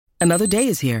Another day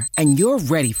is here, and you're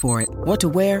ready for it. What to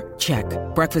wear? Check.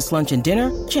 Breakfast, lunch, and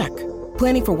dinner? Check.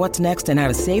 Planning for what's next and how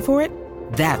to save for it?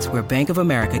 That's where Bank of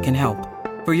America can help.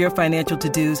 For your financial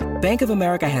to-dos, Bank of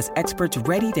America has experts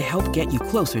ready to help get you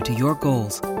closer to your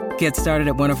goals. Get started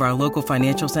at one of our local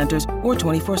financial centers or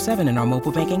 24/7 in our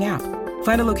mobile banking app.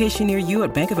 Find a location near you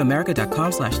at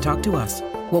bankofamerica.com/talktous.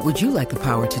 What would you like the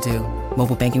power to do?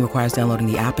 Mobile banking requires downloading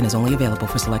the app and is only available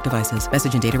for select devices.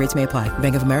 Message and data rates may apply.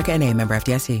 Bank of America N.A., member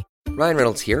FDIC. Ryan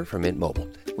Reynolds here from Mint Mobile.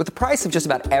 With the price of just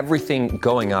about everything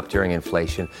going up during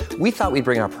inflation, we thought we'd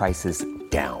bring our prices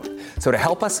down. So to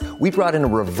help us, we brought in a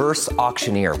reverse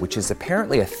auctioneer, which is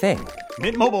apparently a thing.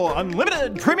 Mint Mobile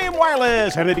Unlimited Premium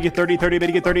Wireless. How to get 30, 30, bit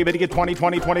to get 30, bit to get 20,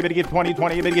 20, 20, bit to get 20,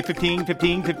 20, bit to get 15,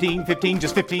 15, 15, 15,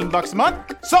 just $15 a month?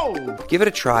 Sold! Give it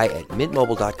a try at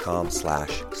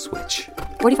mintmobile.com/switch.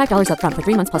 $45 up front for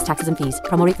 3 months plus taxes and fees.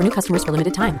 Promo rate for new customers for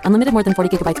limited time. Unlimited more than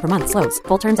 40 gigabytes per month. Slows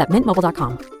full terms at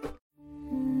mintmobile.com.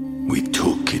 We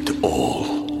took it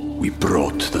all. We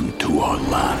brought them to our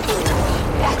land.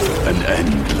 An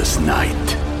endless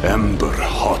night, ember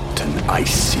hot and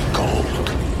icy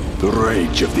cold. The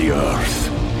rage of the earth.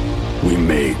 We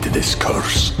made this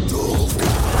curse.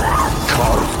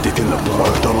 Carved it in the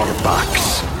blood on our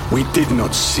backs. We did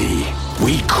not see.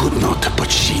 We could not,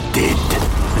 but she did.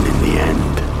 And in the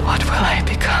end... What will I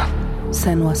become?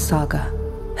 Senua's Saga.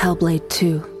 Hellblade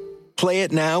 2. Play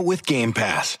it now with Game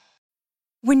Pass.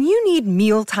 When you need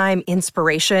mealtime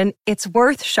inspiration, it's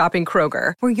worth shopping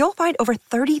Kroger, where you'll find over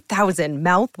 30,000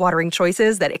 mouth-watering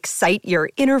choices that excite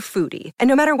your inner foodie. And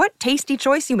no matter what tasty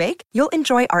choice you make, you'll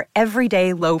enjoy our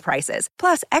everyday low prices,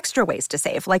 plus extra ways to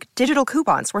save, like digital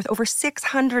coupons worth over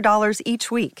 $600 each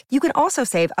week. You can also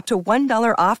save up to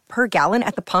 $1 off per gallon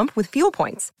at the pump with fuel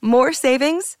points. More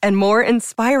savings and more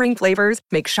inspiring flavors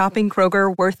make shopping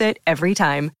Kroger worth it every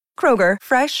time. Kroger,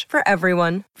 fresh for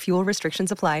everyone. Fuel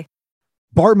restrictions apply.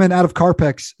 Bartman out of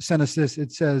Carpex sent us this.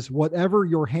 It says, whatever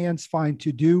your hands find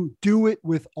to do, do it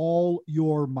with all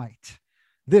your might.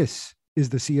 This is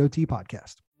the COT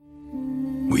podcast.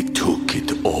 We took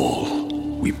it all.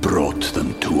 We brought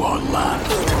them to our land.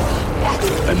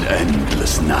 An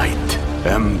endless night,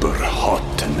 ember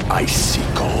hot and icy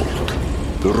cold.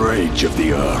 The rage of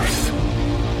the earth.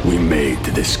 We made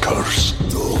this curse.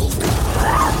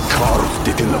 Carved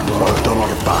it in the blood on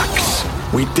our backs.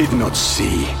 We did not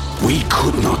see. We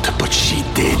could not, but she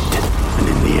did. And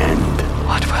in the end...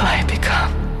 What will I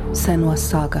become? Senua's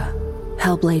Saga.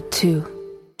 Hellblade 2.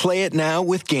 Play it now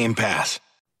with Game Pass.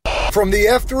 From the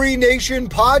F3 Nation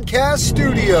Podcast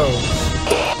Studios.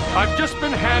 I've just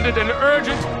been handed an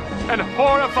urgent and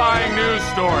horrifying news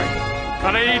story.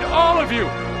 And I need all of you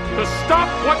to stop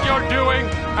what you're doing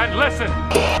and listen.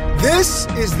 This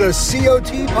is the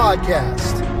COT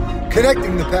Podcast.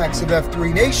 Connecting the packs of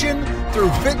F3 Nation through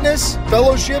fitness,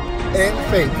 fellowship, and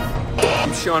faith.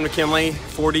 I'm Sean McKinley,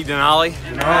 40 Denali.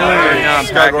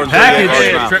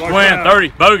 Package. Trip win, 30.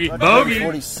 Bogey.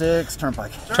 46,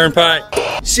 Turnpike.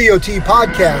 COT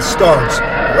Podcast starts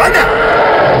right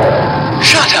now.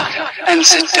 Shut up and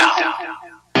sit down.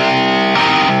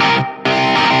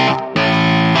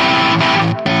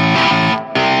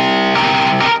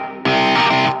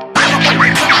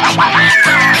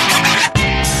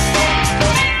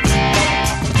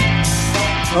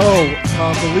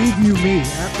 Believe you me,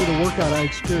 after the workout I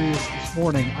experienced this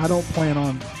morning, I don't plan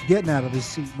on getting out of this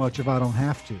seat much if I don't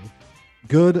have to.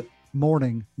 Good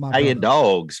morning, my How your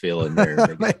dogs feeling there?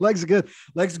 Legs are good.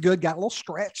 Legs are good. Got a little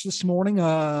stretch this morning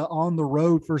on the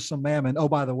road for some mammon. Oh,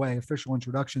 by the way, official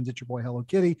introductions. It's your boy Hello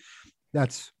Kitty.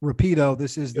 That's Rapido.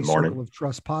 This is the Circle of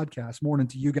Trust podcast. Morning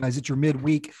to you guys. It's your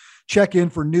midweek check-in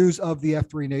for news of the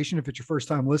F3 Nation. If it's your first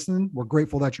time listening, we're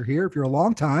grateful that you're here. If you're a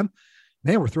long time,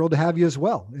 man, we're thrilled to have you as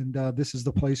well. And this is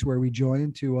the place where we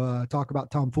join to talk about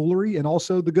tomfoolery and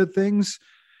also the good things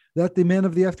that the men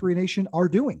of the F3 Nation are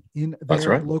doing in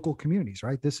their local communities,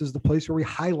 right? This is the place where we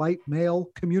highlight male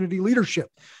community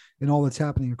leadership and all that's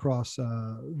happening across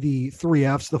the three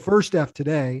Fs. The first F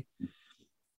today,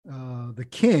 the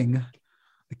king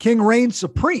reigns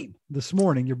supreme this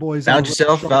morning. Your boys found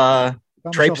yourself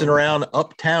traipsing around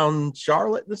uptown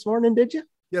Charlotte this morning, did you?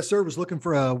 Yes, sir. Was looking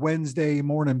for a Wednesday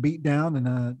morning beatdown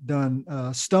and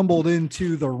stumbled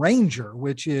into the Ranger,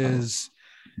 which is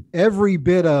every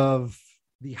bit of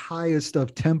the highest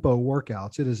of tempo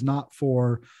workouts. It is not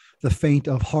for the faint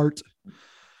of heart.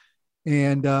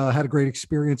 And had a great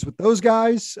experience with those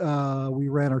guys. We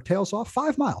ran our tails off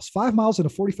 5 miles in a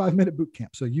 45-minute boot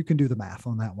camp. So you can do the math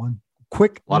on that one.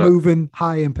 Quick moving,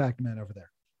 high impact men over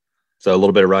there. So a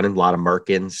little bit of running, a lot of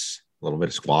Merkins, a little bit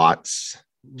of squats.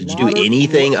 Did you do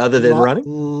anything other than running? A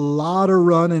lot of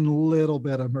running, little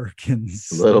bit of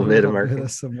Merkins. A little bit of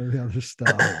Merkins. Some of the other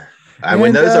stuff.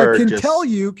 When those are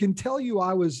can tell you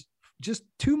I was just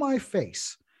to my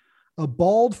face, a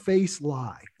bald face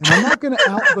lie. And I'm not going to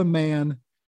out the man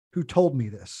who told me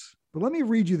this, but let me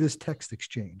read you this text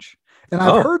exchange. And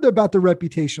I've heard about the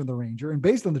reputation of the Ranger, and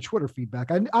based on the Twitter feedback,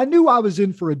 I knew I was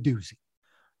in for a doozy.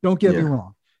 Don't get me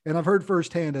wrong. And I've heard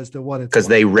firsthand as to what it's because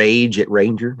they rage at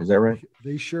Ranger. Is that right?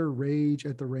 They sure rage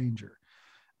at the Ranger.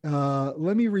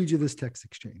 Let me read you this text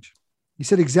exchange. He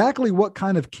said, exactly what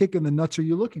kind of kick in the nuts are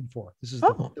you looking for? This is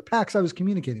the packs I was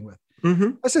communicating with.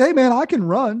 Mm-hmm. I said, hey, man, I can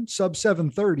run sub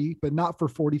 730, but not for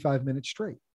 45 minutes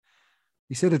straight.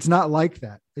 He said, it's not like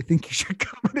that. I think you should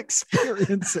come and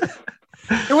experience it.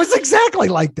 It was exactly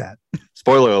like that.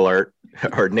 Spoiler alert,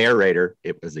 or narrator,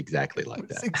 it was exactly like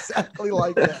that. Exactly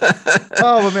like that.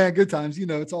 Oh, man, good times. You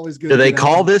know, it's always good. Do they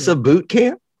call this a boot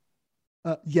camp?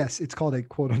 Yes, it's called a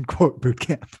quote unquote boot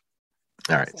camp.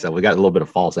 All right. So we got a little bit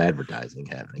of false advertising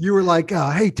happening. You were like,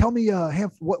 hey, tell me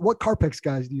what Carpex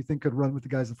guys do you think could run with the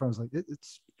guys in front? I was like,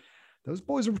 it's those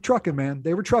boys were trucking, man.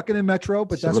 They were trucking in Metro,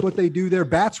 but that's what they do. Their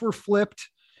bats were flipped.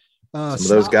 Some of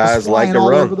those guys like to all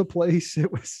run over the place.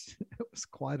 It was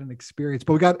quite an experience.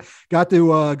 But we got to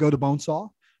go to the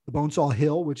Bonesaw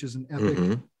Hill, which is an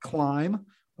epic climb.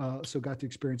 So got to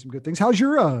experience some good things. How's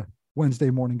your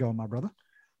Wednesday morning going, my brother?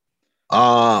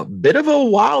 Bit of a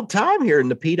wild time here in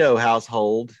the Pito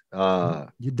household.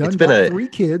 You got 3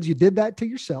 kids. You did that to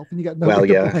yourself, and you got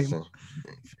nobody to blame. So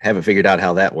haven't figured out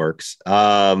how that works.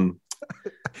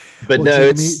 But well,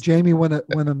 no, Jamie, when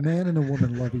a man and a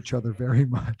woman love each other very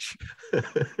much.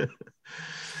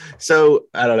 So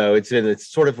I don't know. It's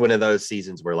sort of one of those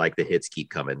seasons where like the hits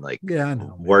keep coming. Like, yeah, I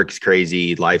know. Work's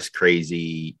crazy, life's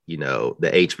crazy. You know,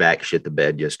 the HVAC shit the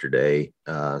bed yesterday.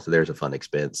 So there's a fun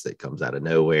expense that comes out of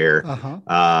nowhere.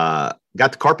 Got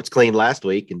the carpets cleaned last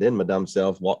week, and then my dumb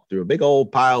self walked through a big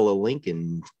old pile of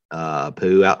Lincoln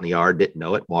poo out in the yard. Didn't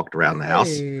know it. Walked around the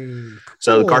house. Cool.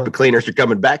 So the carpet cleaners are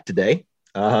coming back today.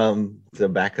 So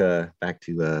back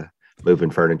to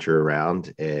moving furniture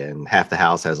around, and half the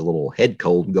house has a little head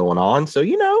cold going on. So,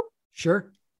 you know,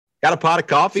 sure. Got a pot of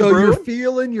coffee. So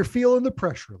brewing. you're feeling the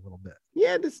pressure a little bit.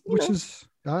 Yeah.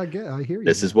 I hear you.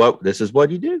 This is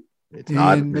what you do. It's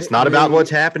not about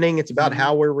what's happening. It's about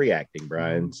how we're reacting,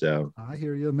 Brian. So I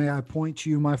hear you. May I point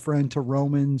you, my friend, to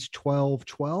Romans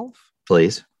 12:12?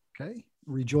 Please. Okay.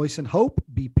 Rejoice in hope,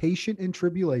 be patient in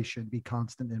tribulation, be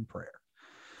constant in prayer.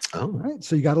 Oh, all right.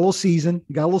 So you got a little season.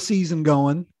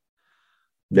 Going.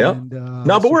 Yeah.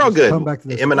 No, but we're all good. Come back to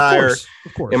this. Em and I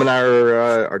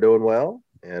are doing well,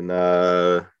 and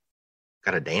got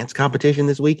a dance competition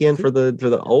this weekend for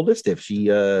the oldest. If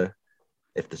the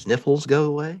sniffles go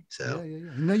away, so yeah.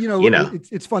 No,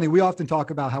 it's funny. We often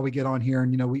talk about how we get on here,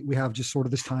 and we have just sort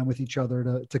of this time with each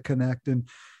other to connect. And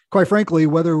quite frankly,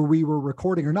 whether we were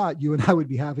recording or not, you and I would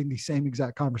be having the same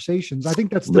exact conversations. I think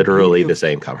that's literally the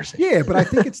same conversation. Yeah, but I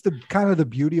think it's the kind of the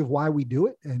beauty of why we do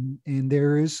it. And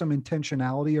there is some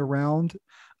intentionality around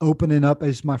opening up,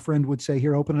 as my friend would say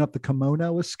here, opening up the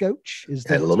kimono with Scotch is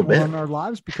a little bit in our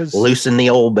lives, because loosen the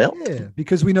old belt. Yeah,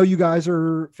 because we know you guys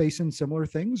are facing similar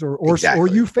things or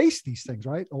you face these things,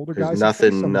 right? Older guys.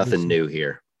 Nothing new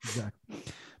here. Exactly.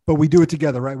 But we do it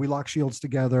together, right? We lock shields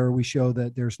together. We show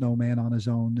that there's no man on his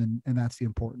own. And that's the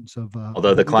importance of,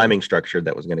 although the climbing structure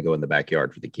that was going to go in the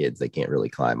backyard for the kids, they can't really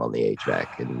climb on the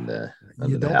HVAC and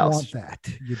under the house. You don't want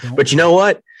that. But you know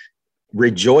what?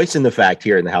 Rejoice in the fact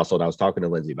here in the household. I was talking to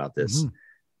Lindsay about this. Mm-hmm.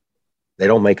 They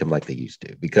don't make them like they used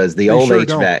to, because the old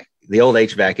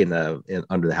HVAC in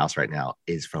under the house right now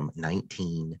is from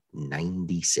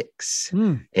 1996.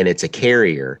 And it's a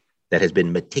Carrier that has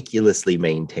been meticulously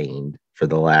maintained for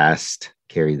the last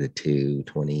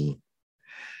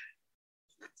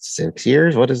 26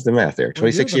 years. What is the math there?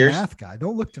 26 years. Math guy.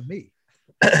 Don't look to me.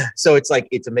 So it's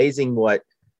amazing what,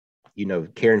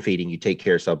 care and feeding, you take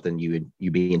care of something, you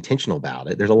be intentional about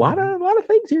it. There's a lot of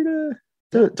things here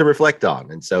to reflect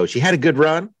on. And so she had a good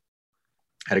run,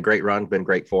 had a great run, been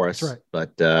great for us. That's right.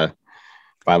 But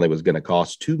finally was going to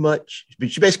cost too much.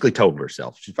 She basically told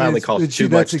herself she finally cost too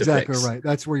much. That's exactly to fix. Right.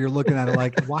 That's where you're looking at it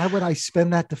like, why would I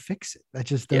spend that to fix it? That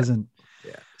just doesn't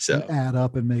add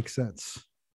up and make sense.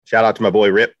 Shout out to my boy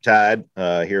Riptide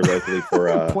here locally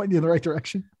for pointing you in the right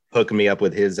direction, hooking me up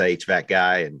with his HVAC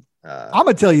guy. And I'm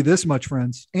gonna tell you this much,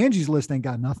 friends. Angie's list ain't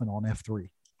got nothing on F3.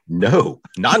 No,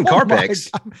 not in Carpex.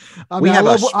 I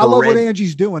love what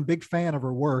Angie's doing. Big fan of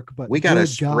her work, but we got a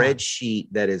spreadsheet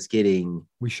that is getting.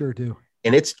 We sure do.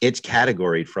 And it's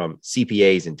categoried from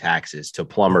CPAs and taxes to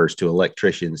plumbers to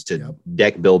electricians to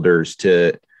deck builders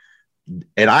to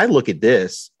And I look at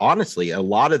this, honestly, a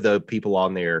lot of the people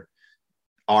on there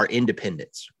are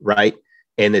independents, right?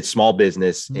 And it's small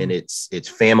business and it's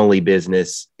family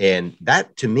business. And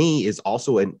that to me is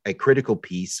also a critical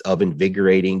piece of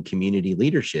invigorating community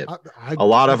leadership. A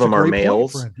lot of them are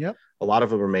males. Yep. A lot of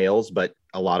them are males, but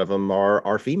a lot of them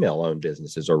are female owned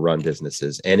businesses or run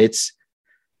businesses. And it's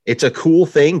a cool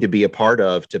thing to be a part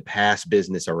of, to pass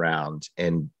business around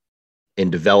and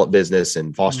develop business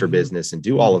and foster business and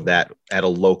do all of that at a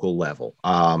local level.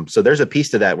 So there's a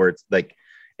piece to that where it's like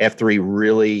F3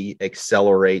 really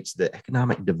accelerates the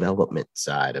economic development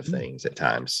side of things at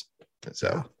times.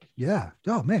 So yeah.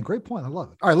 Oh man, great point. I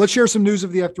love it. All right, let's share some news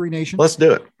of the F3 Nation. Let's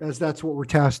do it. As that's what we're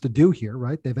tasked to do here,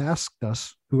 right? They've asked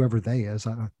us, whoever they is,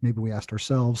 maybe we asked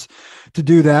ourselves to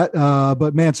do that.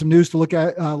 But man, some news to look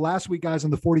at. Last week, guys,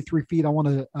 on the 43 feet, I want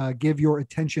to give your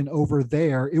attention over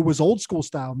there. It was old school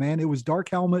style, man. It was Dark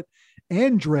Helmet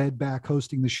and Dread back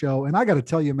hosting the show. And I got to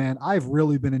tell you, man, I've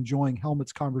really been enjoying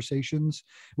Helmet's conversations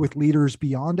with leaders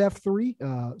beyond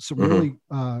F3. Some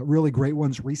really great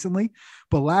ones recently.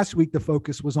 But last week, the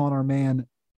focus was on our man,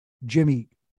 Jimmy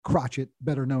Crotchet,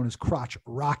 better known as Crotch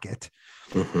Rocket.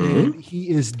 And he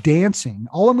is dancing.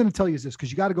 All I'm going to tell you is this,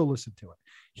 because you got to go listen to it.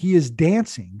 He is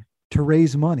dancing to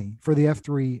raise money for the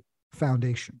F3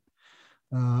 Foundation.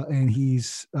 And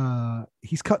he's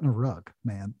cutting a rug,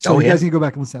 man. So you guys need to go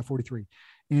back and listen to that 43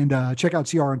 and check out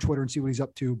CR on Twitter and see what he's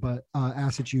up to. But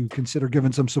ask that you consider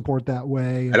giving some support that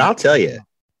way. And I'll tell you,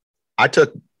 I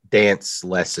took dance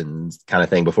lessons kind of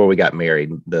thing before we got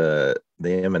married. Them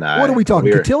and I. What are we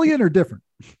talking? Cotillion or different?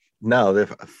 No, they're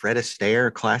Fred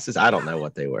Astaire classes. I don't know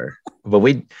what they were, but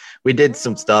we did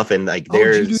some stuff and like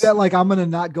there's. Did you do that? Like, I'm gonna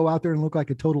not go out there and look like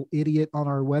a total idiot on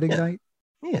our wedding night.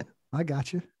 Yeah. I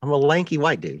got you. I'm a lanky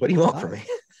white dude. What do you want from me?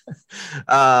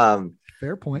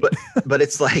 Fair point. But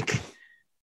it's like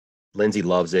Lindsay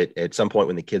loves it. At some point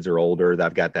when the kids are older,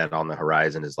 I've got that on the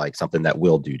horizon is like something that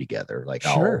we'll do together. Like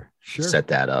I'll set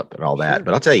that up and all that.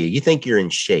 But I'll tell you, you think you're in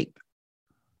shape.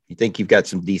 You think you've got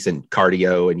some decent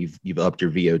cardio and you've upped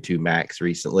your VO2 max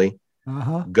recently.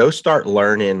 Go start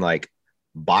learning like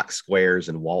box squares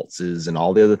and waltzes and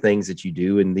all the other things that you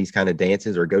do in these kind of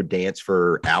dances, or go dance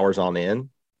for hours on end.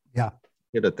 Yeah.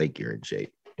 You don't think you're in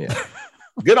shape. Yeah.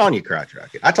 Good on you, Crotch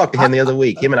Rocket. I talked to him the other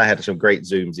week. Him and I had some great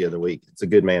Zooms the other week. It's a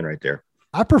good man right there.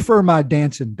 I prefer my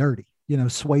dancing dirty,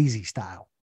 Swayze style.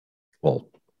 Well,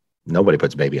 nobody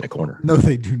puts baby in a corner. No,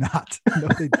 they do not.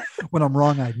 When I'm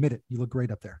wrong, I admit it. You look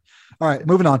great up there. All right,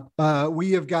 moving on.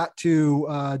 We have got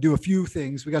to do a few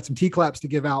things. We got some T-claps to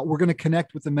give out. We're going to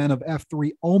connect with the men of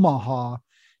F3 Omaha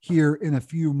here in a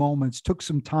few moments. Took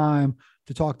some time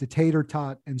to talk to Tater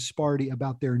Tot and Sparty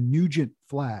about their Nugent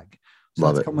flag.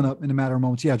 So that's coming up in a matter of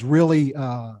moments. Yeah, it's a really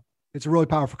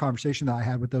powerful conversation that I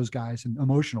had with those guys, and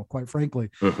emotional, quite frankly,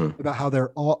 about how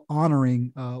they're all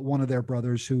honoring one of their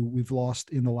brothers who we've lost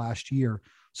in the last year.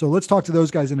 So let's talk to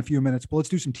those guys in a few minutes, but let's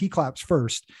do some T-claps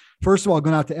first. First of all,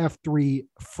 going out to F3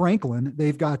 Franklin.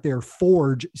 They've got their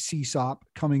Forge CSOP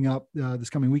coming up this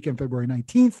coming weekend, February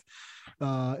 19th.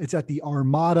 It's at the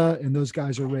Armada, and those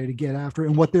guys are ready to get after it.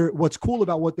 And what's cool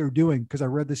about what they're doing, because I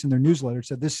read this in their newsletter, it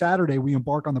said this Saturday we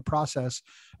embark on the process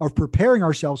of preparing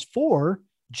ourselves for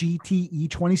GTE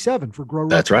 27 for Grow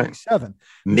Ruck 27.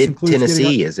 Mid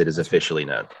Tennessee, as it is officially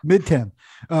known. Mid-10.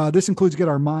 This includes get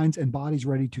our minds and bodies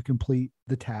ready to complete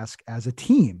the task as a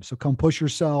team. So come push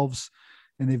yourselves.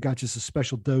 And they've got just a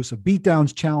special dose of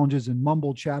beatdowns, challenges, and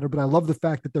mumble chatter. But I love the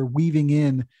fact that they're weaving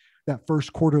in that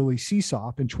first quarterly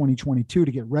CSOP in 2022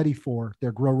 to get ready for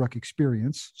their Grow Ruck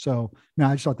experience. So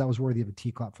I just thought that was worthy of a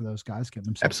T-clap for those guys, getting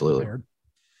themselves prepared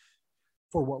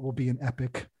for what will be an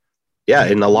epic. Yeah,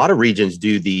 and a lot of regions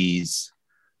do these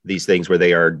things where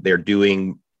they're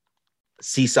doing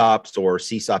CSOPs or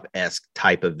CSOP-esque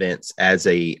type events as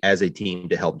a team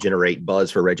to help generate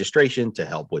buzz for registration, to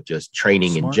help with just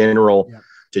training in general,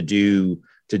 to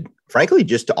frankly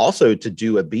just to also to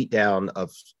do a beatdown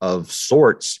of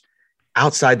sorts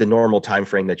outside the normal time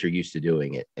frame that you're used to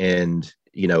doing it. And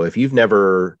if you've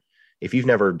never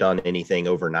done anything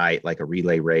overnight, like a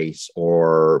relay race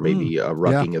or maybe a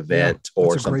rucking event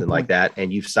or something like that,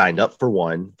 and you've signed up for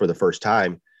one for the first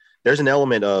time, there's an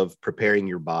element of preparing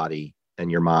your body and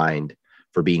your mind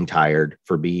for being tired,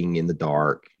 for being in the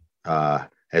dark,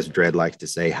 as Dredd likes to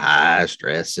say, high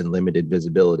stress and limited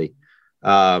visibility.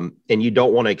 And you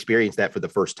don't want to experience that for the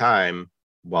first time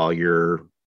while you're,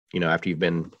 after you've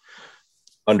been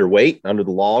underweight, under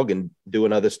the log, and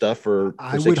doing other stuff for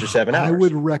 6 or 7 hours. I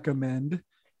would recommend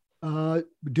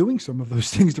doing some of those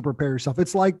things to prepare yourself.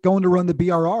 It's like going to run the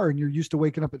BRR and you're used to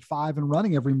waking up at 5 and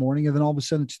running every morning, and then all of a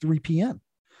sudden it's 3 p.m.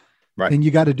 Right. And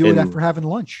you got to do it after having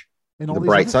lunch. and all the these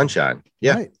bright other sunshine. things.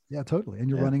 Yeah. Right. Yeah, totally. And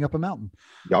you're running up a mountain.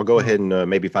 Y'all go ahead and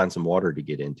maybe find some water to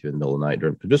get into in the middle of the night.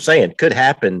 I'm just saying, it could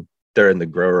happen during the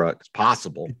grow rut. It's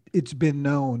possible. It's been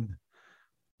known.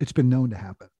 It's been known to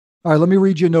happen. All right, let me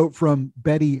read you a note from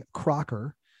Betty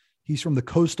Crocker. He's from the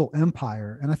Coastal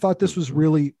Empire, and I thought this was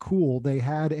really cool. They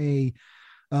had a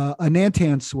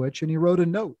Nantan switch, and he wrote a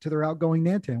note to their outgoing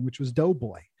Nantan, which was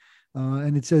Doughboy.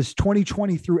 And it says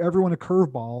 2020 threw everyone a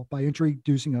curveball by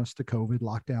introducing us to COVID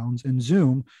lockdowns and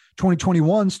Zoom.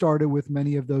 2021 started with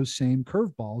many of those same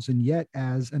curveballs. And yet,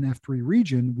 as an F3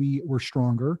 region, we were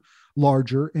stronger,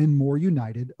 larger, and more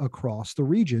united across the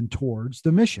region towards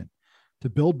the mission to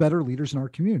build better leaders in our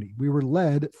community. We were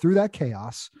led through that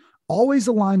chaos, always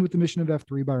aligned with the mission of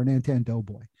F3 by our Nantan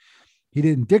Doughboy. He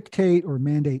didn't dictate or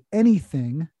mandate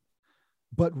anything,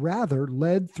 but rather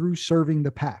led through serving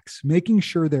the packs, making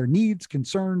sure their needs,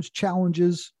 concerns,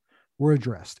 challenges were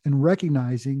addressed, and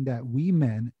recognizing that we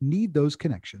men need those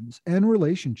connections and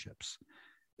relationships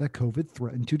that COVID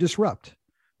threatened to disrupt.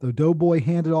 Though Doughboy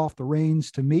handed off the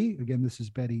reins to me, again, this is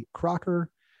Betty Crocker,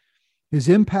 his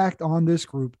impact on this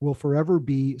group will forever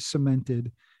be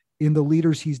cemented in the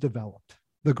leaders he's developed,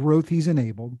 the growth he's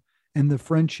enabled, and the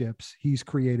friendships he's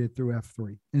created through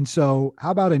F3. And so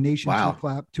how about a nation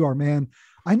clap to our man?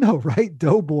 I know, right?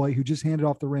 Doughboy, who just handed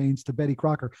off the reins to Betty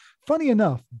Crocker. Funny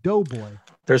enough, Doughboy.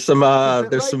 There's some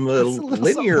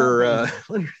linear,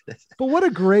 but what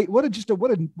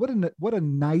a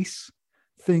nice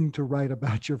thing to write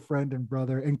about your friend and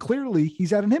brother. And clearly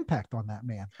he's had an impact on that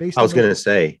man. I was going to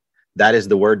say, that is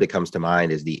the word that comes to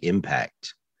mind, is the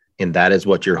impact. And that is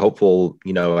what you're hopeful,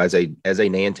 as a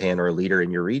Nantan or a leader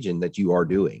in your region, that you are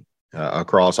doing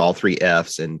across all three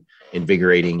Fs and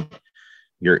invigorating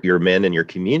your men and your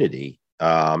community.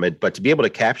 But to be able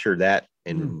to capture that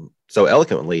and so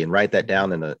eloquently and write that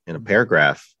down in a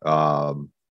paragraph,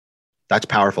 that's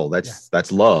powerful.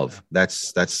 That's love.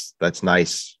 That's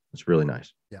nice. It's really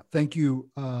nice. Yeah. Thank you,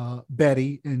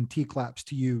 Betty, and T-claps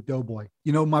to you, Doughboy.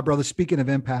 My brother, speaking of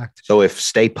impact. So if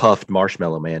Stay Puffed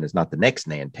Marshmallow Man is not the next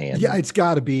Nantan. Yeah, it's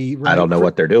got to be. Right? I don't know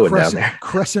what they're doing down there.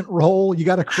 Crescent roll. You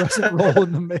got a crescent roll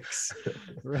in the mix,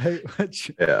 right?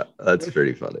 Yeah, that's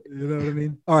pretty funny. You know what I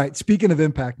mean? All right. Speaking of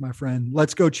impact, my friend,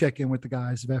 let's go check in with the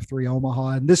guys of F3 Omaha.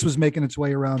 And this was making its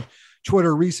way around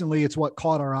Twitter recently. It's what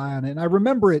caught our eye on it. And I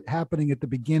remember it happening at the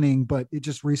beginning, but it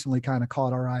just recently kind of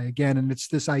caught our eye again. And it's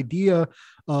this idea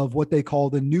of what they call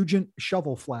the Nugent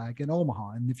shovel flag in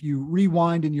Omaha. And if you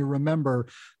rewind and you remember,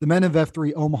 the men of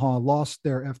F3 Omaha lost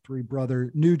their F3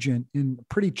 brother Nugent in a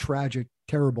pretty tragic,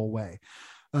 terrible way.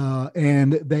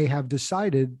 And they have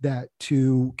decided that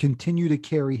to continue to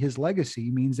carry his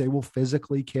legacy means they will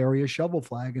physically carry a shovel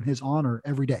flag in his honor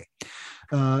every day.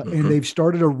 And they've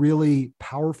started a really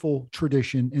powerful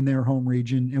tradition in their home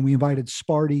region. And we invited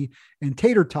Sparty and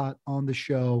Tater Tot on the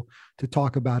show to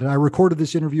talk about it. I recorded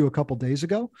this interview a couple days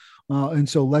ago. And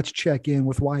so let's check in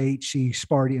with YHC,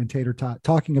 Sparty, and Tater Tot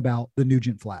talking about the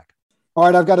Nugent flag. All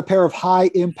right, I've got a pair of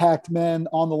high impact men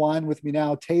on the line with me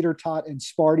now, Tater Tot and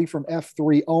Sparty from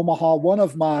F3 Omaha. One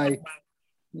of my,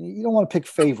 you don't want to pick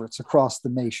favorites across the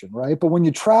nation, right? But when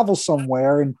you travel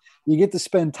somewhere and you get to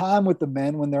spend time with the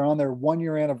men when they're on their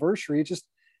 1-year anniversary, it just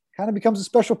kind of becomes a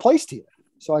special place to you.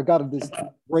 So I've got this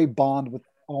great bond with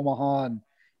Omaha, and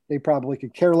they probably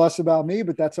could care less about me,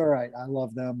 but that's all right. I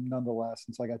love them nonetheless.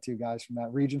 And so I got two guys from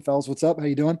that region. Fellas, what's up? How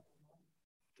you doing?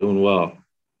 Doing well.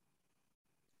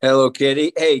 Hello,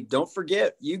 Kitty. Hey, don't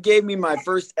forget, you gave me my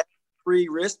first F3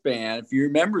 wristband, if you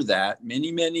remember that,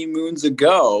 many, many moons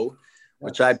ago,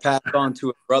 which I passed on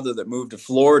to a brother that moved to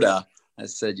Florida. I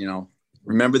said,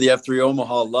 remember the F3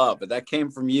 Omaha love, but that came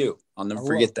from you. I'll never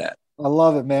forget that. I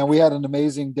love it, man. We had an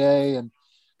amazing day and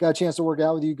got a chance to work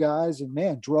out with you guys. And,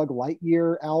 man, drug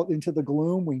Lightyear out into the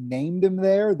gloom. We named him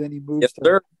there. Then he moves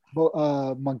to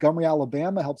Montgomery,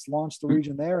 Alabama, helps launch the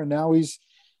region there. And now he's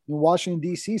in Washington,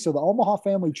 D.C. So the Omaha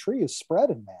family tree is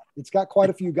spreading, man. It's got quite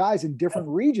a few guys in different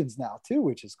regions now, too,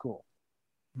 which is cool.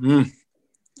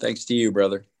 Thanks to you,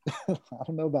 brother. I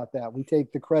don't know about that. We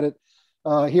take the credit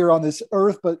here on this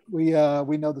earth, but we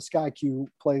know the Sky Q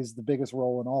plays the biggest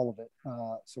role in all of it.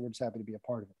 So we're just happy to be a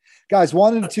part of it. Guys,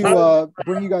 wanted to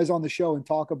bring you guys on the show and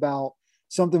talk about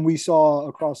something we saw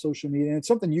across social media. And it's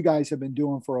something you guys have been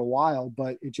doing for a while,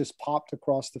 but it just popped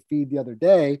across the feed the other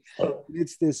day.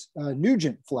 It's this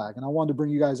Nugent flag. And I wanted to bring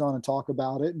you guys on and talk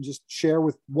about it and just share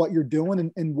with what you're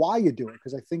doing and why you do it,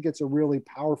 because I think it's a really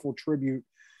powerful tribute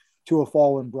to a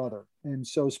fallen brother. And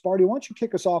so, Sparty, why don't you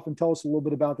kick us off and tell us a little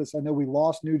bit about this? I know we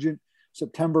lost Nugent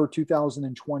September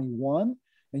 2021,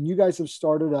 and you guys have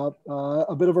started up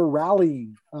a bit of a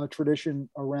rallying tradition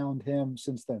around him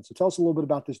since then. So tell us a little bit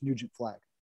about this Nugent flag.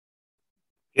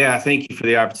 Yeah, thank you for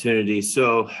the opportunity.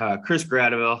 So Chris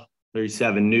Gradeville,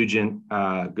 37, Nugent,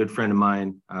 good friend of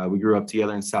mine. We grew up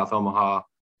together in South Omaha.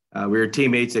 We were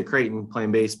teammates at Creighton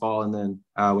playing baseball. And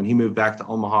then when he moved back to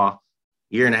Omaha a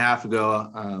year and a half ago,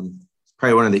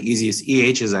 probably one of the easiest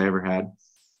EHs I ever had,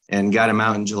 and got him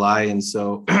out in July. And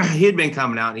so he had been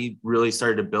coming out and he really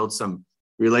started to build some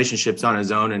relationships on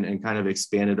his own and kind of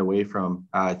expanded away from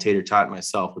Tater Tot and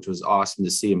myself, which was awesome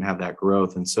to see him have that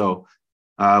growth. And so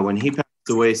when he passed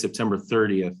away September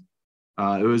 30th,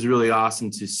 it was really awesome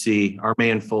to see our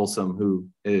man Folsom, who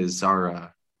is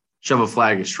our shovel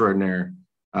flag extraordinaire,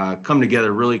 come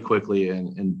together really quickly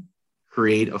and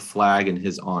create a flag in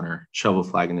his honor, shovel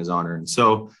flag in his honor. And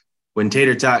so when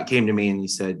Tater Tot came to me and he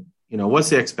said, you know, what's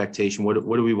the expectation? What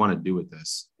do we want to do with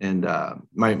this? And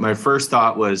my first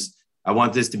thought was, I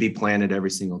want this to be planted every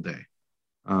single day.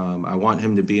 I want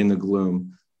him to be in the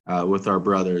gloom with our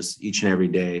brothers each and every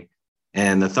day.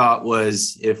 And the thought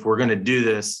was, if we're going to do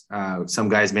this, some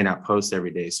guys may not post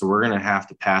every day. So we're going to have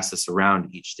to pass this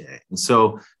around each day. And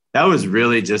so that was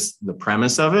really just the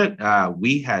premise of it.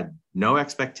 We had no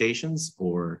expectations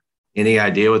or any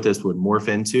idea what this would morph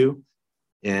into.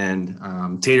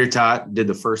 And Tater Tot did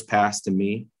the first pass to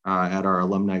me at our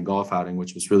alumni golf outing,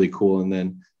 which was really cool. And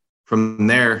then from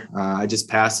there, I just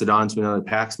passed it on to another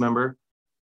PAX member.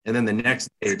 And then the next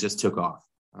day, it just took off.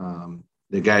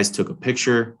 The guys took a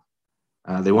picture.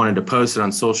 They wanted to post it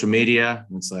on social media.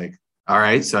 And it's like, all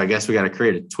right, so I guess we got to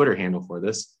create a Twitter handle for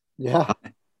this. Yeah.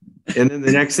 And then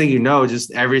the next thing you know,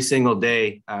 just every single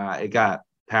day, it got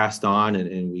passed on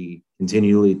and we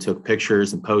continually took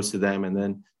pictures and posted them. And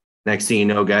then next thing you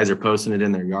know, guys are posting it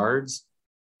in their yards,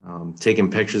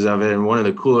 taking pictures of it. And one of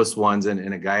the coolest ones,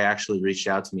 and a guy actually reached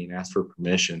out to me and asked for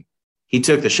permission. He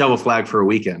took the shovel flag for a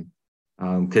weekend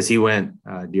because he went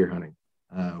deer hunting.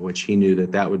 Which he knew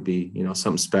that would be, you know,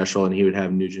 something special, and he would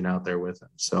have Nugent out there with him.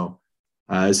 So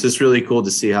it's just really cool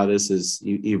to see how this has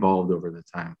evolved over the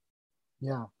time.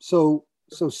 Yeah. So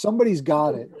somebody's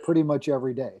got it pretty much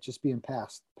every day. It's just being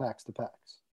passed PAX to PAX.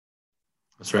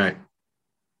 That's right.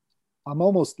 I'm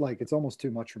almost like, it's almost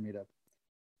too much for me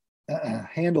to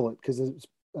handle it, because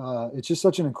it's just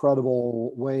such an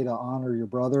incredible way to honor your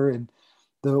brother. And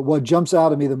what jumps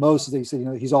out at me the most is they say, you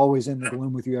know, he's always in the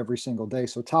gloom with you every single day.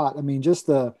 So Tot, I mean, there's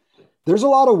a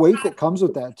lot of weight that comes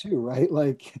with that too, right?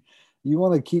 Like, you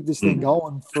want to keep this thing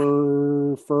going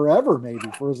for forever, maybe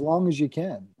for as long as you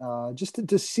can. Just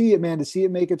to see it, man, to see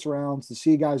it make its rounds, to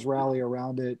see guys rally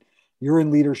around it. You're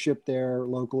in leadership there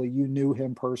locally. You knew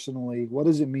him personally. What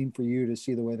does it mean for you to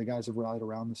see the way the guys have rallied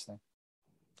around this thing?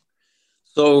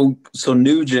 So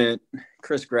Nugent,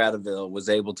 Chris Gradeville, was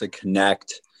able to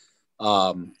connect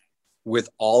with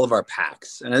all of our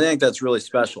PAX. And I think that's really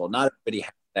special. Not everybody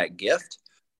has that gift.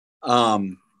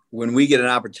 When we get an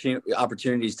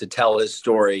opportunities to tell his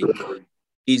story,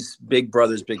 he's big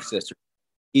brothers, big sisters.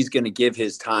 He's going to give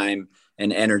his time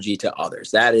and energy to others.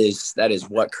 That is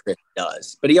what Chris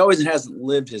does. But he always hasn't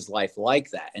lived his life like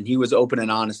that. And he was open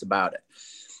and honest about it.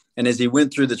 And as he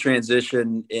went through the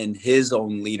transition in his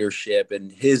own leadership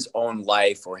and his own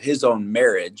life or his own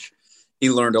marriage, he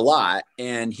learned a lot,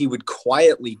 and he would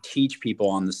quietly teach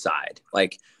people on the side.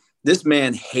 Like, this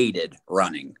man hated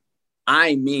running.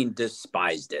 I mean,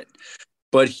 despised it,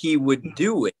 but he would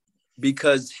do it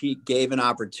because he gave an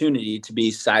opportunity to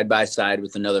be side by side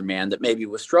with another man that maybe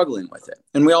was struggling with it.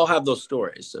 And we all have those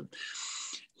stories.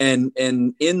 And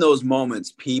in those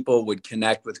moments, people would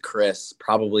connect with Chris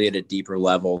probably at a deeper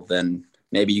level than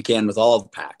maybe you can with all of the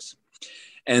PAX.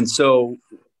 And so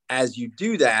as you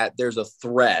do that, there's a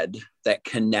thread that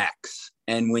connects.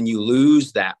 And when you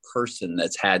lose that person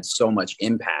that's had so much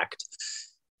impact,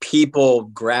 people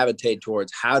gravitate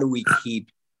towards how do we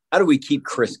keep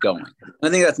Chris going? And I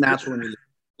think that's natural when you lose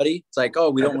somebody. It's like,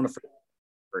 oh, we don't want to forget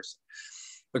the person.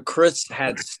 But Chris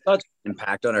had such an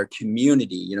impact on our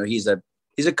community. You know, he's a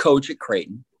coach at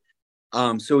Creighton.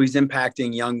 So he's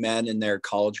impacting young men in their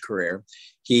college career.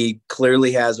 He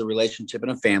clearly has a relationship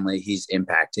and a family he's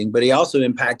impacting, but he also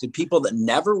impacted people that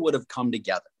never would have come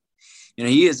together. You know,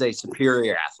 he is a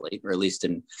superior athlete, or at least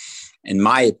in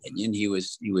my opinion, he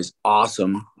was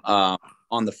awesome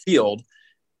on the field.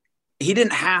 He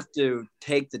didn't have to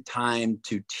take the time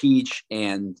to teach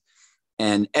and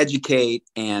educate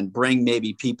and bring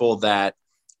maybe people that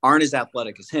aren't as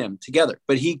athletic as him together,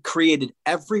 but he created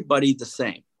everybody the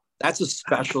same. That's a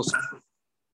special.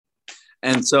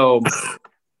 And so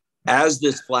as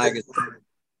this flag is,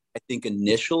 I think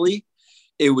initially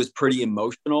it was pretty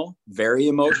emotional, very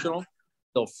emotional,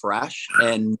 still fresh.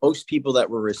 And most people that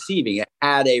were receiving it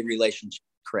had a relationship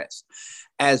with Chris.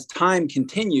 As time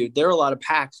continued, there are a lot of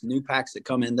PAX, new PAX that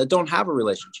come in that don't have a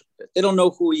relationship with it. They don't know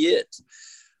who he is.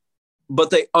 but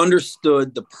they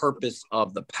understood the purpose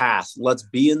of the past. Let's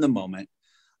be in the moment.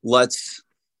 Let's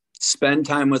spend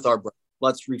time with our brothers.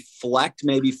 Let's reflect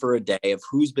maybe for a day of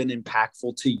who's been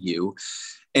impactful to you.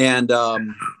 And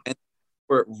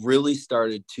where it really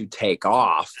started to take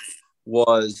off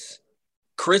was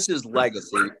Chris's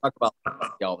legacy. We talk about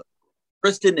Elvis.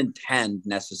 Chris didn't intend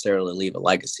necessarily leave a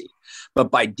legacy,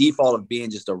 but by default of being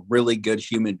just a really good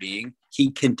human being, he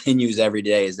continues every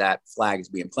day as that flag is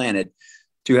being planted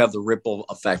to have the ripple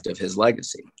effect of his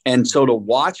legacy. And so to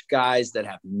watch guys that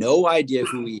have no idea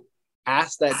who he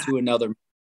ask that to another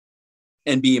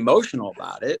and be emotional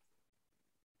about it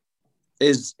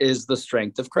is the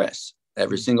strength of Chris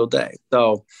every single day.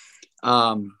 So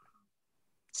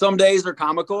some days are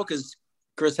comical because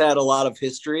Chris had a lot of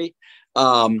history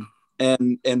and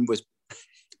was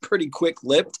pretty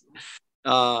quick-lipped.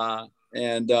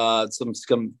 And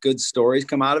some good stories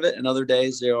come out of it. And other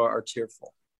days they are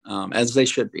tearful, as they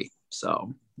should be.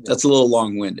 So that's a little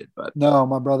long-winded, but no,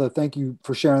 my brother, thank you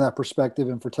for sharing that perspective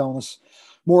and for telling us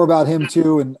more about him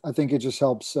too. And I think it just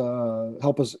helps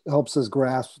us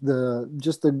grasp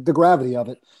the gravity of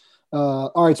it.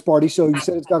 All right, Sparty. So you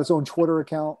said it's got its own Twitter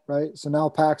account, right? So now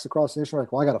PAX across the nation are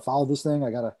like, well, I got to follow this thing.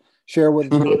 I got to share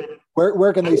with it.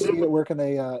 Where can they see it? Where can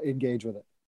they engage with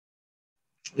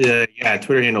it? Yeah.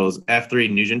 Twitter handle is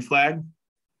F3 Nugent Flag.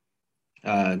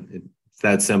 It's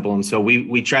that simple. And so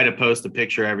we try to post a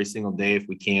picture every single day if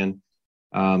we can.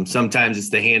 Sometimes it's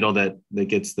the handle that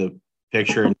gets the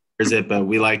picture and shares it, but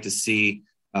we like to see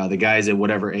the guys at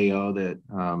whatever AO that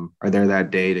are there that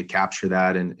day to capture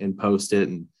that and post it.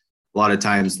 And a lot of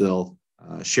times they'll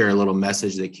share a little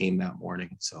message that came that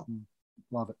morning. So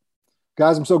love it.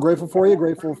 Guys, I'm so grateful for you.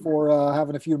 Grateful for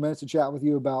having a few minutes to chat with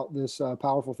you about this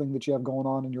powerful thing that you have going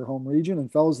on in your home region.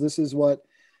 And fellas, this is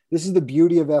the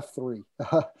beauty of F3.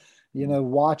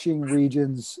 Watching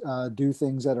regions do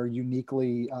things that are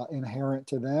uniquely inherent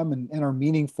to them and are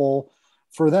meaningful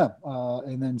for them.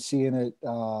 And then seeing it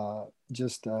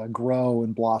just grow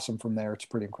and blossom from there. It's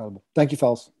pretty incredible. Thank you,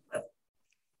 fellas.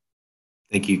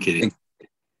 Thank you, Kitty.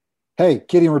 Hey,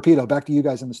 Kitty and Rapido, back to you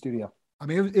guys in the studio. I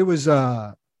mean, it was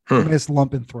it's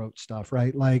lump in throat stuff,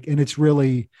 right? Like, and it's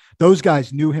really, those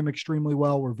guys knew him extremely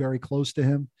well. Were very close to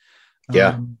him.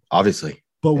 Yeah, obviously.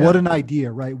 But what an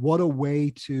idea, right? What a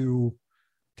way to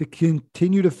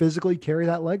continue to physically carry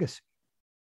that legacy.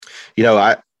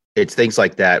 It's things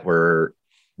like that where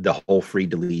the whole free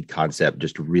to lead concept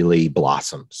just really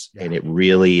blossoms, and it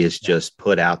really is just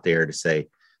put out there to say,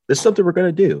 this is something we're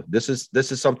going to do. This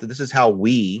is how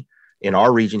we in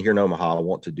our region here in Omaha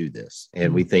want to do this.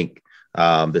 And we think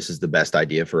this is the best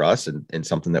idea for us and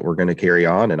something that we're going to carry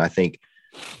on. And I think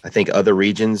other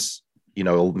regions,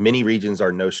 many regions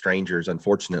are no strangers,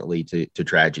 unfortunately, to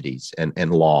tragedies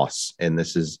and loss. And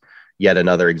this is yet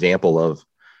another example of,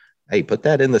 hey, put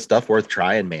that in the Stuff Worth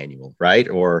Trying manual, right?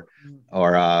 Or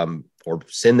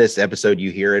send this episode,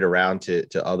 you hear it around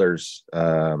to others.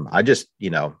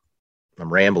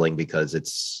 I'm rambling because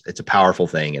it's a powerful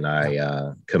thing, and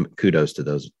I kudos to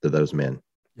those men.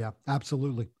 Yeah,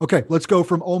 absolutely. Okay, let's go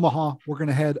from Omaha. We're going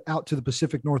to head out to the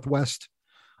Pacific Northwest.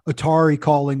 Atari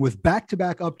calling with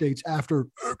back-to-back updates after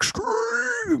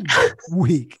Extreme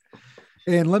Week.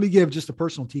 And let me give just a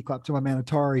personal T-clap to my man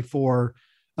Atari for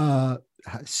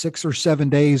 6 or 7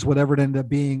 days, whatever it ended up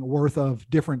being, worth of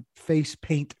different face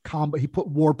paint combo. He put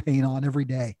war paint on every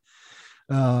day.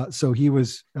 So he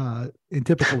was in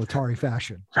typical Atari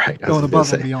fashion, right? Going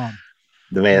above and beyond.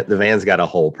 The man's got a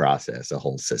whole process, a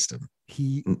whole system.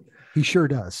 He sure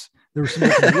does. There was some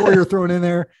Warrior thrown in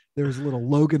there. There was a little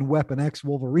Logan Weapon X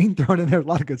Wolverine thrown in there. A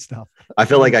lot of good stuff. I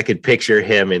feel like I could picture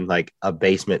him in like a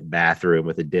basement bathroom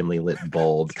with a dimly lit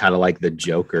bulb, kind of like the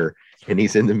Joker. And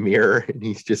he's in the mirror and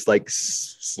he's just like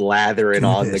slathering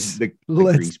on the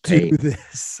grease paint.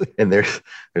 This. And there's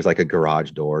like a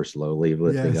garage door slowly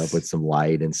lifting up with some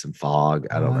light and some fog.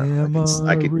 I don't know.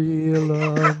 I could real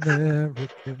American.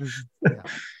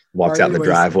 Walks out in the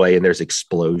driveway and there's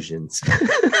explosions.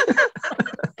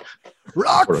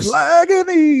 Rock, flag, and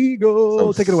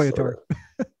eagle. Take it away, Atari.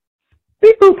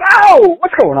 Beep boop. Ow!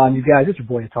 What's going on, you guys? It's your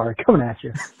boy Atari coming at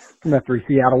you from F3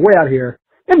 Seattle, way out here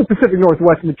in the Pacific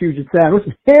Northwest in the Puget Sound with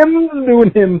him doing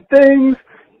him things.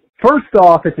 First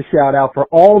off, it's a shout out for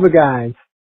all the guys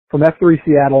from F3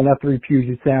 Seattle and F3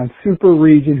 Puget Sound Super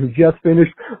Region who just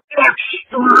finished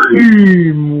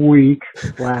Extreme Week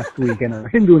last week. And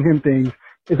him doing him things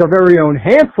is our very own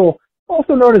Hansel,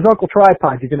 also known as Uncle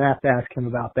Tripod. You're going to have to ask him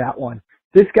about that one.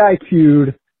 This guy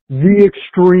queued the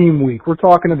Extreme Week. We're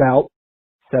talking about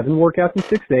 7 workouts in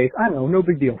 6 days. I know, no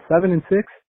big deal. 7 and 6.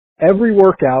 Every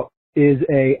workout is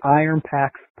a Iron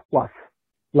Pax Plus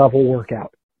level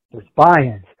workout. There's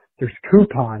buy-ins. There's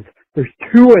coupons. There's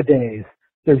two-a-days.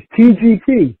 There's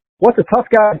TGT. What's a Tough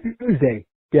Guy Tuesday?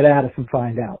 Get at us and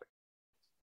find out.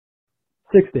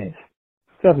 6 days,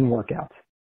 7 workouts,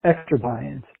 extra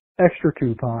buy-ins, extra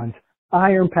coupons,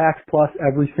 Iron Packs Plus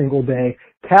every single day.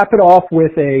 Cap it off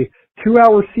with a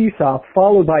 2-hour CSAUP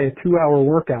followed by a 2-hour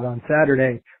workout on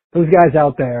Saturday. Those guys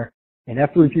out there in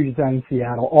F3 Puget Sound in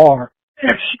Seattle are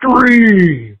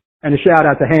extreme. And a shout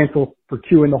out to Hansel for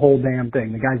queuing the whole damn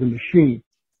thing. The guy's a machine.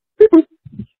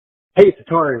 Hey, it's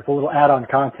Atari with a little add-on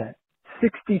content.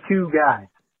 62 guys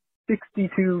did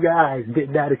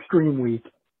that extreme week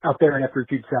out there in F3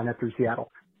 Puget Sound, F3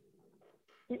 Seattle.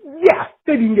 Yeah,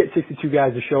 maybe you can get 62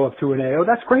 guys to show up to an AO.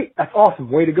 That's great. That's awesome.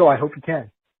 Way to go. I hope you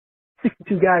can.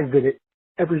 62 guys did it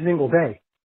every single day,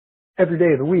 every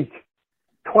day of the week,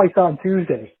 twice on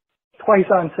Tuesday, twice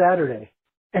on Saturday,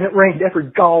 and it rained every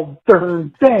gall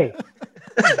darn day.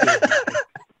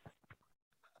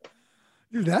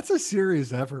 Dude, that's a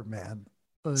serious effort, man.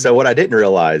 So what I didn't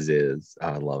realize is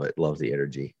I love it. Love the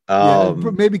energy.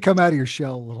 Maybe come out of your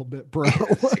shell a little bit, bro.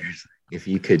 Seriously, if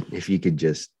you could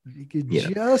just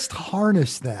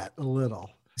harness that a little.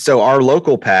 So our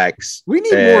local packs. We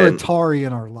need more Atari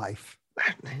in our life.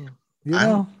 You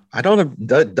know, I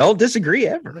don't disagree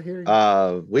ever.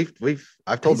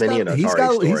 I've told many an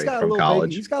Atari story from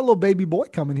college. He's got a little baby boy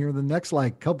coming here in the next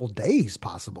couple days,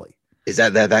 possibly. Is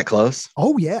that close?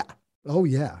 Oh yeah.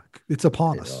 It's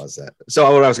upon us.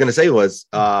 So what I was going to say was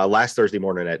last Thursday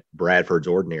morning at Bradford's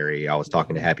Ordinary, I was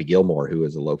talking to Happy Gilmore, who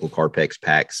is a local Carpex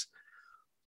Packs,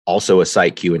 also a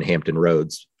site Q in Hampton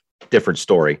Roads. Different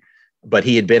story, but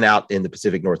he had been out in the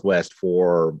Pacific Northwest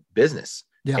for business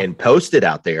and posted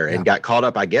out there and got caught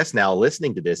up, I guess, now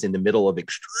listening to this in the middle of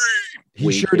extreme.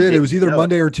 He sure did. It was either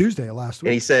Monday or Tuesday last week.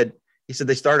 And he said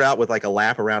they started out with a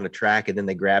lap around the track, and then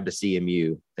they grabbed a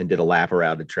CMU and did a lap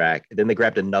around the track. And then they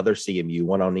grabbed another CMU,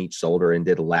 one on each shoulder, and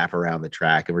did a lap around the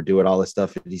track. And we're doing all this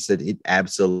stuff. And he said it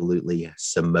absolutely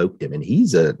smoked him. And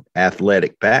he's an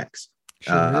athletic Packs.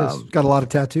 Sure is. Got a lot of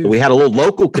tattoos. We had a little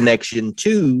local connection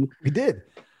too. We did.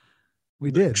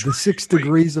 The 6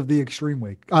 degrees of the extreme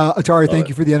week. Atari, thank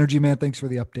you for the energy, man. Thanks for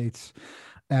the updates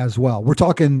as well. We're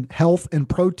talking health and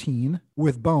protein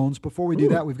with Bones. Before we do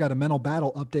that, we've got a mental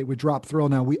battle update with Drop Thrill.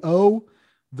 Now, we owe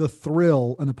the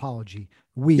Thrill an apology.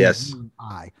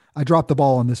 I dropped the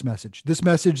ball on this message. This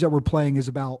message that we're playing is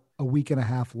about a week and a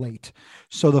half late.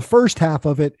 So the first half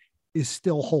of it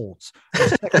still holds.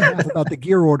 The second half about the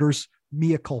gear orders,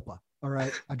 mea culpa. All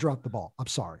right. I dropped the ball. I'm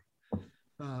sorry.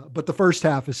 But the first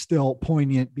half is still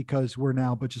poignant because we're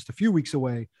now but just a few weeks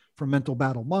away from Mental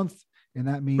Battle Month. And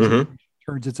that means it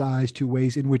turns its eyes to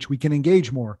ways in which we can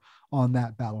engage more on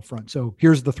that battlefront. So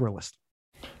here's the Thrillist.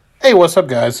 Hey, what's up,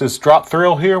 guys? It's Drop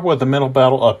Thrill here with the Mental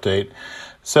Battle Update.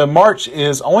 So March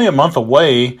is only a month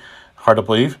away, hard to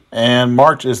believe, and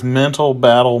March is Mental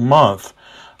Battle Month.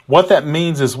 What that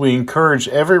means is we encourage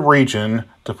every region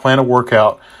to plan a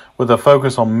workout with a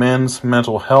focus on men's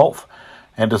mental health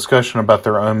and discussion about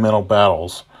their own mental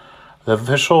battles. The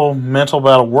official Mental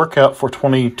Battle workout for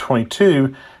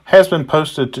 2022 has been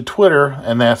posted to Twitter,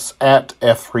 and that's at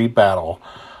F3Battle.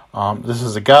 This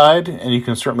is a guide, and you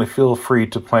can certainly feel free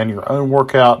to plan your own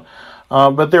workout,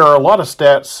 but there are a lot of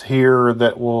stats here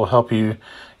that will help you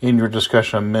in your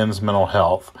discussion of men's mental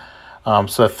health.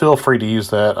 So feel free to use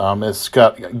that. It's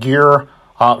got gear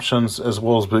options as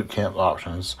well as boot camp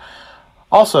options.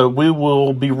 Also, we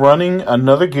will be running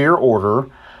another gear order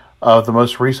of the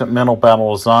most recent Mental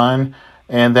Battle design,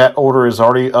 and that order is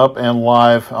already up and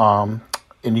live,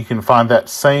 and you can find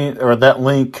that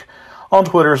link on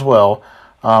Twitter as well.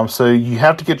 So you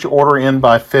have to get your order in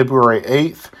by February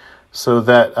 8th, so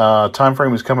that time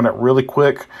frame is coming up really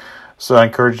quick. So I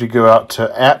encourage you to go out to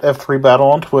at F3Battle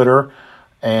on Twitter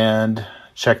and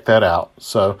check that out.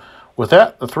 So with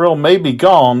that, the thrill may be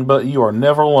gone, but you are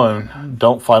never alone.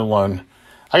 Don't fight alone.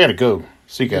 I got to go.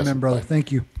 See you guys. Amen, brother. Thank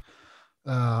you.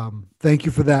 Thank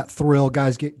you for that thrill.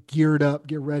 Guys, get geared up.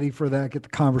 Get ready for that. Get the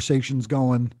conversations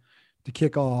going to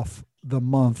kick off the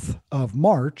month of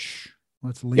March.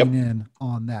 Let's lean in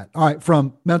on that. All right.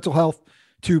 From mental health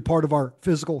to part of our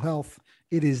physical health,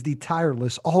 it is the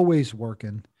tireless, always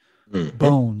working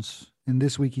Bones. And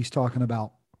this week he's talking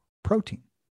about protein.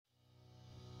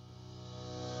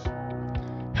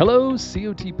 Hello,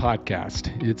 COT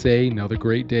Podcast. It's another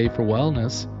great day for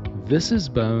wellness. This is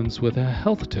Bones with a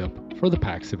health tip for the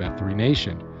Packs of F3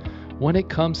 Nation. When it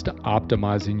comes to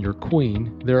optimizing your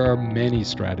queen, there are many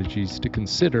strategies to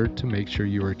consider to make sure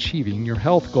you are achieving your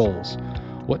health goals.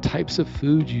 What types of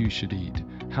food you should eat,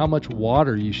 how much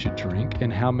water you should drink,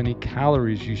 and how many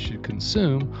calories you should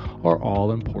consume are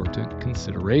all important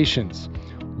considerations.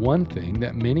 One thing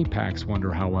that many packs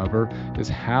wonder, however, is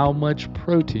how much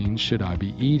protein should I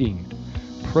be eating?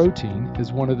 Protein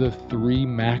is one of the 3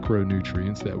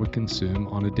 macronutrients that we consume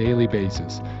on a daily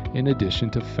basis, in addition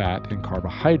to fat and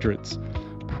carbohydrates.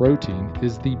 Protein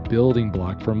is the building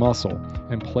block for muscle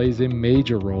and plays a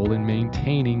major role in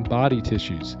maintaining body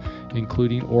tissues,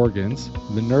 including organs,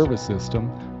 the nervous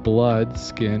system, blood,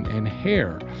 skin, and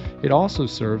hair. It also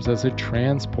serves as a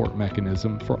transport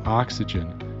mechanism for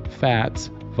oxygen, fats,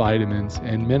 vitamins,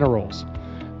 and minerals.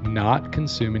 Not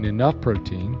consuming enough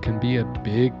protein can be a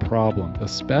big problem,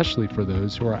 especially for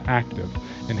those who are active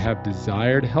and have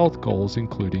desired health goals,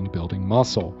 including building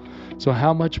muscle. So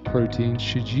how much protein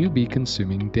should you be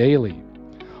consuming daily?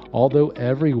 Although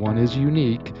everyone is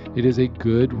unique, it is a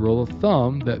good rule of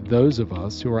thumb that those of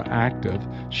us who are active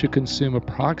should consume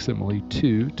approximately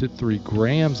 2 to 3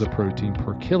 grams of protein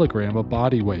per kilogram of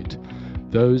body weight.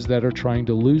 Those that are trying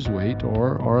to lose weight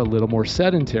or are a little more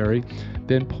sedentary,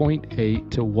 then 0.8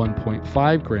 to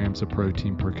 1.5 grams of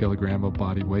protein per kilogram of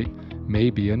body weight may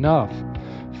be enough.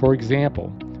 For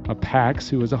example, a PAX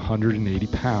who is 180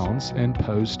 pounds and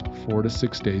posts 4 to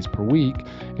 6 days per week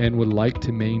and would like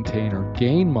to maintain or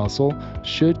gain muscle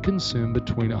should consume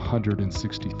between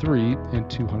 163 and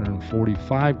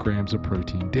 245 grams of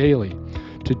protein daily.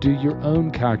 To do your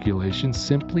own calculation,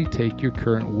 simply take your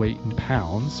current weight in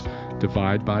pounds,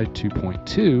 divide by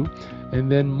 2.2,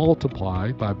 and then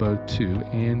multiply by both 2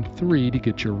 and 3 to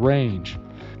get your range.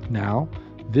 Now,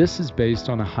 this is based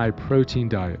on a high protein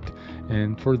diet,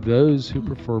 and for those who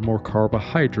prefer more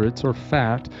carbohydrates or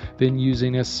fat, then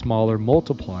using a smaller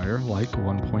multiplier like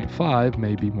 1.5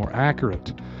 may be more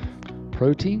accurate.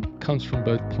 Protein comes from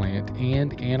both plant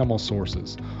and animal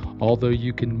sources, although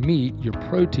you can meet your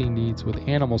protein needs with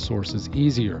animal sources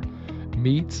easier.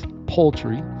 Meats,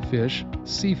 poultry, fish,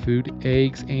 seafood,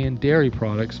 eggs, and dairy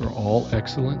products are all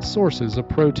excellent sources of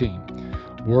protein.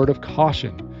 Word of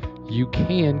caution: you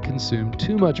can consume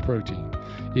too much protein.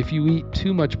 If you eat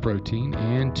too much protein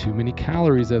and too many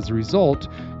calories as a result,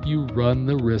 you run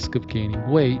the risk of gaining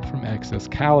weight from excess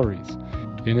calories.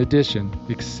 In addition,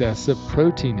 excessive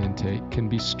protein intake can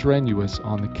be strenuous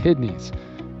on the kidneys.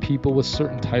 People with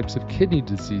certain types of kidney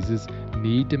diseases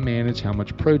need to manage how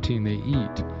much protein they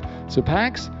eat. So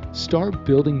PAX, start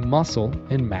building muscle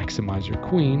and maximize your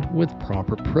queen with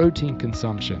proper protein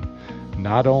consumption.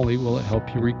 Not only will it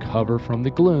help you recover from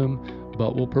the gloom,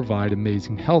 but will provide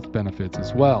amazing health benefits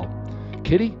as well.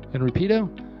 Kitty and Rapido,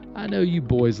 I know you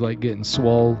boys like getting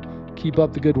swole. Keep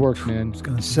up the good work, man.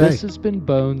 This has been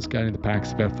Bones guiding the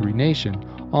PAX of F3 Nation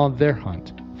on their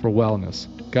hunt for wellness.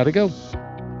 Gotta go.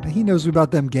 He knows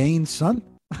about them gains, son.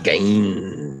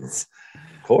 Gains.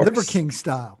 Of course. Liver King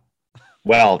style.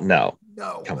 Well, no.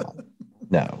 No. Come on.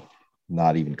 No.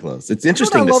 Not even close. It's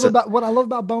interesting. What I love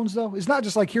about Bones, though, is not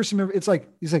just like, here's some, it's like,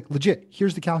 he's like, legit,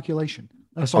 here's the calculation.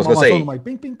 And so I'm on my phone, I'm like,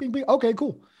 bing, bing, bing, bing. Okay,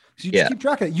 cool. So you just keep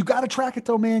track of it. You got to track it,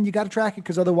 though, man. You got to track it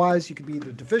because otherwise you could be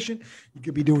either deficient, you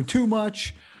could be doing too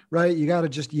much, right? You got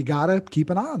to keep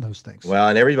an eye on those things. Well,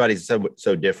 and everybody's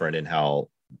so different in how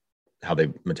they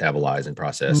metabolize and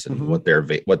process and what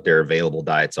their available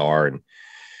diets are. And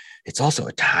it's also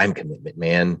a time commitment,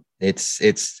 man. It's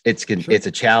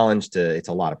a challenge it's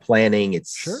a lot of planning.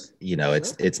 It's,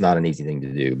 it's not an easy thing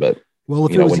to do, but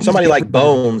when somebody like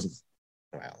Bones,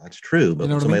 well, that's true. But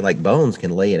somebody like Bones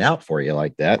can lay it out for you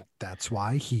like that. That's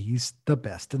why he's the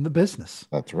best in the business.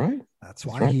 That's right. That's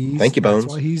why he's, thank you, Bones.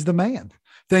 That's why he's the man.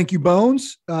 Thank you,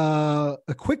 Bones. A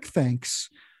quick thanks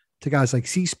to guys like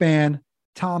C-SPAN,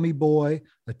 Tommy Boy,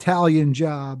 Italian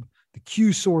Job, the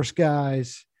Q Source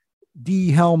guys,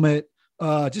 D Helmet.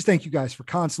 Just thank you guys for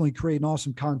constantly creating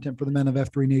awesome content for the men of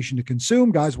F3 Nation to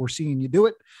consume. Guys, we're seeing you do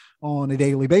it on a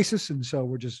daily basis. And so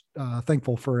we're just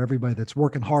thankful for everybody that's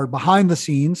working hard behind the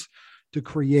scenes to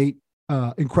create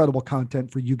incredible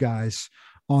content for you guys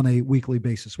on a weekly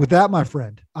basis. With that, my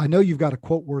friend, I know you've got a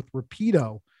quote worth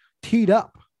Rapido teed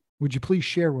up. Would you please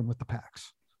share one with the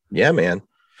PAX? Yeah, man.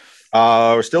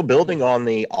 We're still building on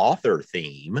the author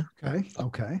theme. Okay.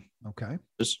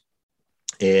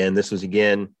 And this was,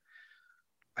 again,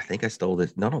 I think I stole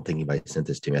this. No, I don't think anybody sent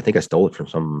this to me. I think I stole it from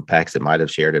some PAX that might have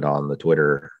shared it on the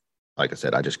Twitter. Like I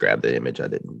said, I just grabbed the image. I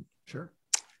didn't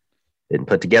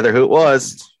put together who it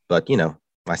was, but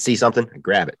I see something, I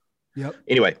grab it. Yep.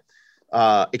 Anyway,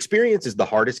 experience is the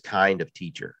hardest kind of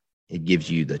teacher. It gives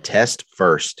you the test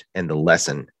first and the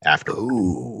lesson after.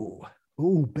 Ooh,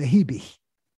 baby.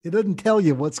 It doesn't tell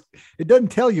you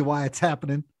why it's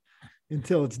happening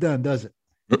until it's done, does it?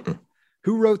 Mm-mm.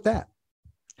 Who wrote that?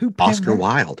 Who Oscar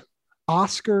Wilde.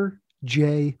 Oscar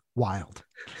J. Wilde.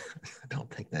 I don't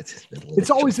think that's his middle initial. It's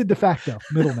always a de facto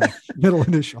middle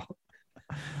initial.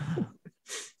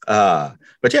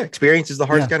 But yeah, experience is the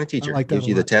hardest kind of teacher. Like gives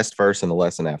you the test first and the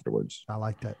lesson afterwards. I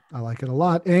like that. I like it a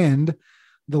lot. And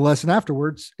the lesson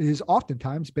afterwards is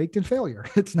oftentimes baked in failure.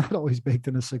 It's not always baked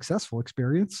in a successful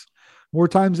experience. More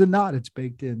times than not, it's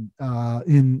baked in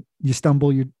you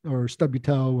stumble or stub your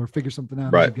toe or figure something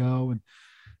out as you go. And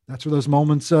that's where those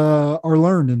moments are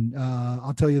learned. And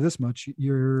I'll tell you this much,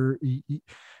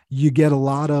 you get a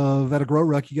lot of, at a Grow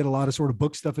Ruck, you get a lot of sort of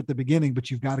book stuff at the beginning,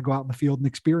 but you've got to go out in the field and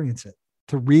experience it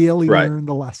to really learn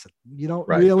the lesson. You don't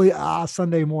really,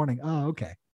 Sunday morning. Oh,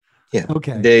 okay. Yeah.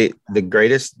 Okay. The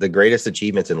greatest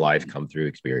achievements in life come through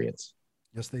experience.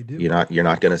 Yes, they do. You're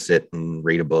not going to sit and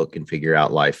read a book and figure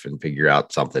out life and figure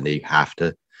out something. You have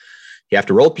to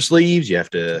roll up your sleeves. You have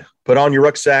to put on your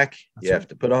rucksack. You have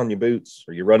to put on your boots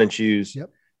or your running shoes. Yep.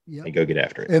 And go get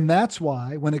after it. And that's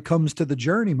why when it comes to the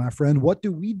journey, my friend, what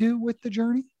do we do with the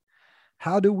journey?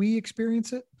 How do we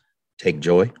experience it? Take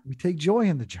joy. We take joy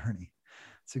in the journey.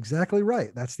 That's exactly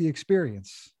right. That's the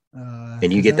experience.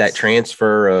 And you get that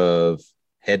transfer of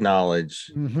head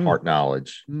knowledge, heart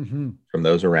knowledge from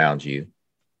those around you,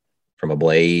 from a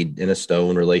blade and a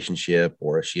stone relationship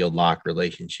or a shield lock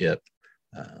relationship.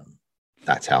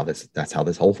 That's how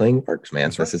this whole thing works,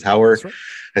 man. So this is how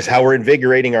we're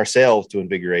invigorating ourselves to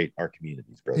invigorate our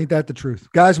communities, brother. Ain't that the truth?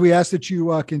 Guys, we ask that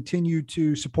you continue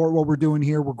to support what we're doing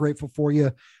here. We're grateful for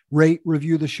you. Rate,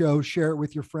 review the show, share it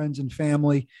with your friends and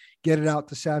family, get it out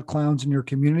to sad clowns in your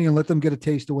community, and let them get a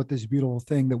taste of what this beautiful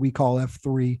thing that we call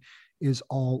F3 is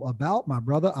all about. My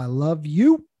brother, I love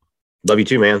you. Love you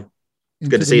too, man. It's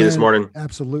good to see you this morning.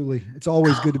 Absolutely. It's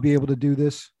always good to be able to do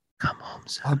this. Come home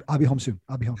soon. I'll be home soon.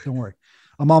 I'll be home. Don't worry.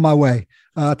 I'm on my way.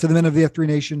 To the men of the F3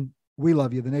 Nation, we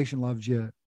love you. The nation loves you.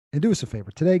 And do us a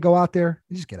favor. Today, go out there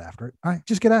and just get after it. All right?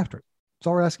 Just get after it. That's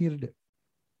all we're asking you to do.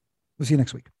 We'll see you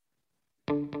next week.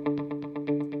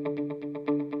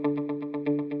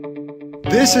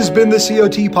 This has been the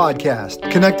COT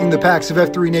Podcast, connecting the Packs of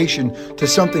F3 Nation to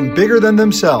something bigger than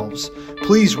themselves.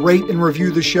 Please rate and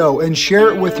review the show and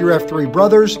share it with your F3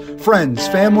 brothers, friends,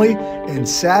 family, and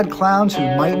sad clowns who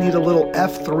might need a little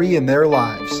F3 in their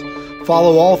lives.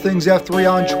 Follow all things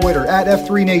F3 on Twitter at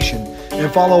F3 Nation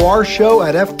and follow our show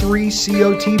at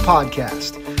F3COT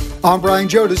Podcast. I'm Brian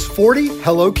Jodas, 40,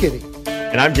 Hello Kitty.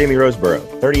 And I'm Jamie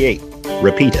Roseborough, 38,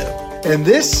 Rapido. And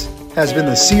this has been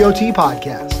the COT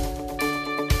Podcast.